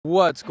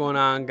What's going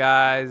on,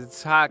 guys?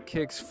 It's Hot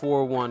Kicks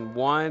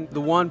 411.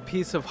 The one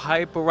piece of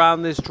hype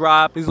around this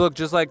drop, these look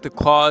just like the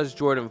Cause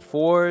Jordan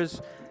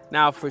 4s.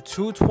 Now for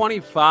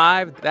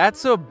 $225,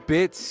 that's a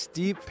bit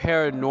steep.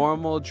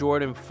 Paranormal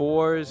Jordan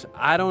 4s.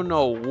 I don't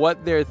know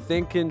what they're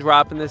thinking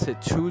dropping this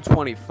at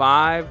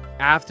 $225.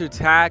 After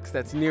tax,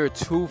 that's near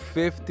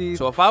 $250.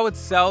 So if I would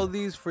sell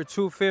these for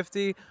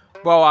 $250,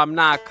 bro, I'm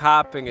not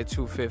copping at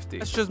 $250.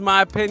 That's just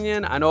my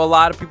opinion. I know a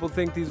lot of people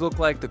think these look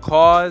like the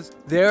Cause.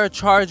 They're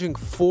charging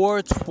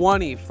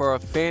 $420 for a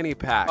fanny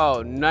pack.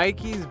 Oh,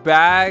 Nike's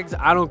bags,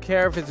 I don't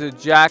care if it's a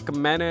Jack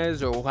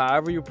Jimenez or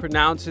however you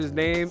pronounce his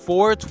name.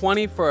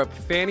 $420 for a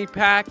fanny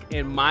pack,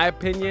 in my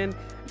opinion,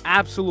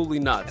 absolutely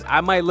nuts.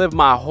 I might live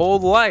my whole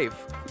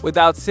life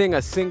without seeing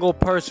a single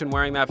person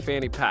wearing that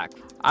fanny pack.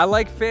 I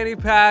like fanny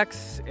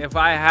packs. If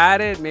I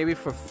had it, maybe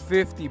for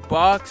 50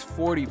 bucks,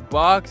 40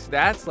 bucks,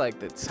 that's like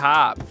the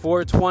top.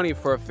 $420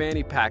 for a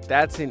fanny pack,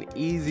 that's an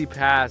easy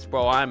pass,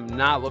 bro. I'm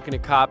not looking to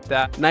cop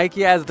that.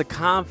 Nike has the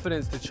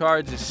confidence to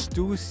charge a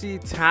Stussy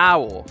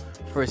towel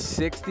for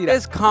 $60.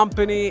 This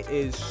company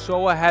is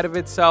so ahead of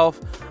itself.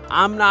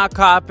 I'm not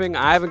copping.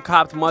 I haven't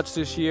copped much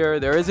this year.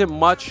 There isn't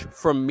much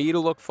for me to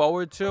look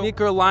forward to.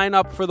 Sneaker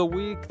lineup for the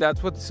week,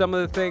 that's what some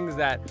of the things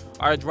that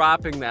are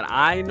dropping that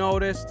I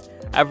noticed.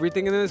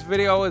 Everything in this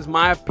video is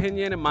my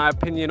opinion and my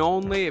opinion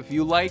only. If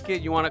you like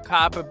it, you want to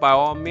cop it, by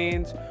all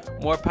means,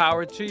 more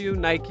power to you.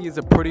 Nike is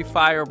a pretty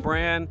fire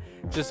brand.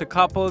 Just a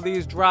couple of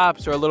these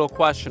drops are a little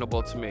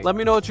questionable to me. Let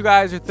me know what you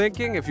guys are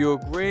thinking, if you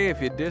agree,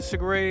 if you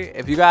disagree.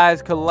 If you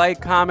guys could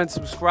like, comment,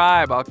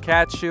 subscribe, I'll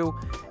catch you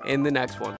in the next one.